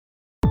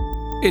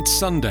It's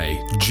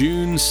Sunday,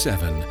 June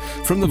 7.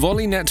 From the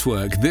Volley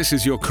Network, this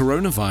is your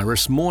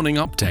coronavirus morning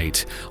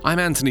update. I'm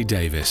Anthony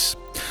Davis.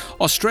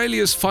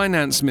 Australia's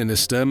Finance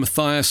Minister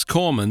Matthias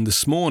Cormann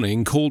this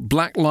morning called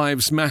Black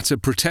Lives Matter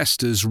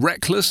protesters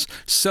reckless,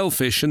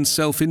 selfish and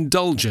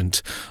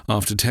self-indulgent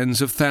after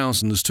tens of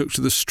thousands took to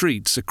the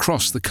streets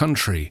across the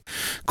country.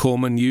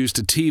 Cormann used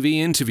a TV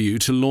interview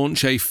to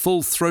launch a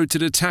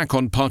full-throated attack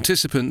on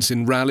participants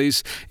in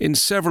rallies in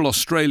several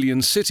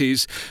Australian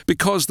cities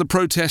because the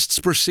protests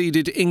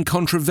proceeded in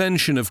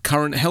contravention of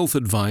current health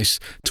advice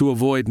to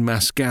avoid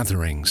mass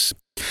gatherings.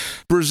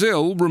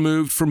 Brazil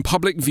removed from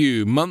public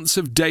view months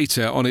of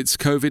data on its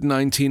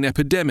COVID-19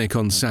 epidemic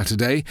on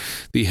Saturday.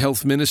 The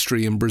health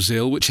ministry in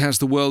Brazil, which has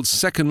the world's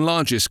second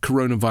largest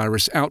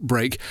coronavirus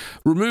outbreak,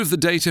 removed the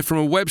data from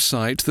a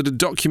website that had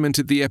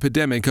documented the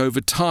epidemic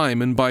over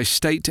time and by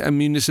state and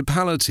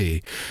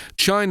municipality.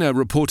 China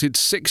reported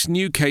 6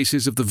 new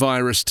cases of the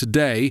virus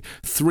today,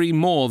 3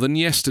 more than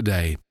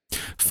yesterday.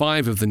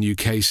 5 of the new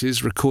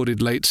cases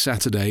recorded late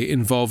Saturday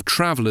involved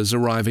travellers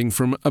arriving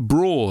from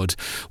abroad.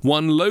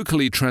 One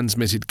locally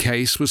transmitted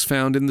case was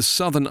found in the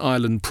southern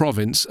island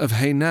province of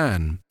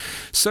Hainan.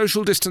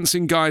 Social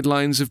distancing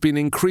guidelines have been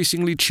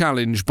increasingly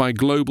challenged by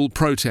global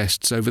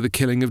protests over the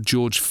killing of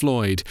George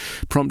Floyd,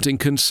 prompting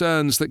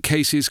concerns that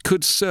cases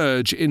could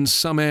surge in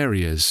some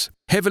areas.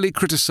 Heavily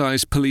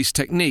criticised police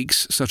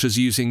techniques, such as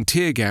using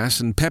tear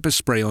gas and pepper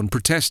spray on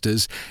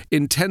protesters,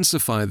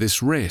 intensify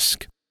this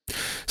risk.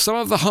 Some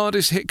of the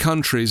hardest-hit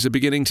countries are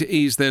beginning to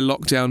ease their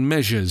lockdown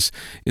measures.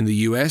 In the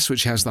US,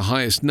 which has the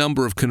highest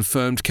number of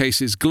confirmed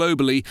cases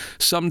globally,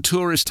 some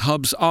tourist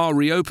hubs are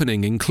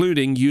reopening,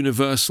 including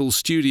Universal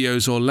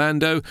Studios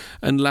Orlando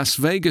and Las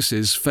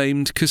Vegas's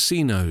famed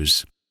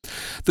casinos.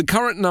 The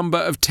current number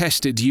of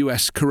tested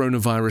US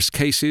coronavirus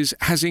cases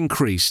has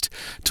increased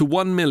to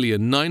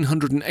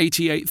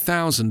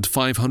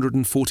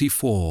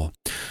 1,988,544.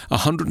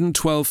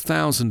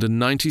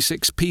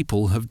 112,096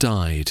 people have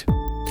died.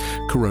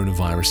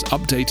 Coronavirus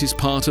Update is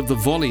part of the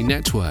Volley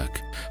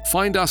Network.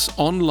 Find us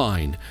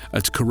online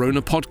at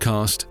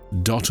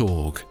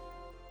coronapodcast.org.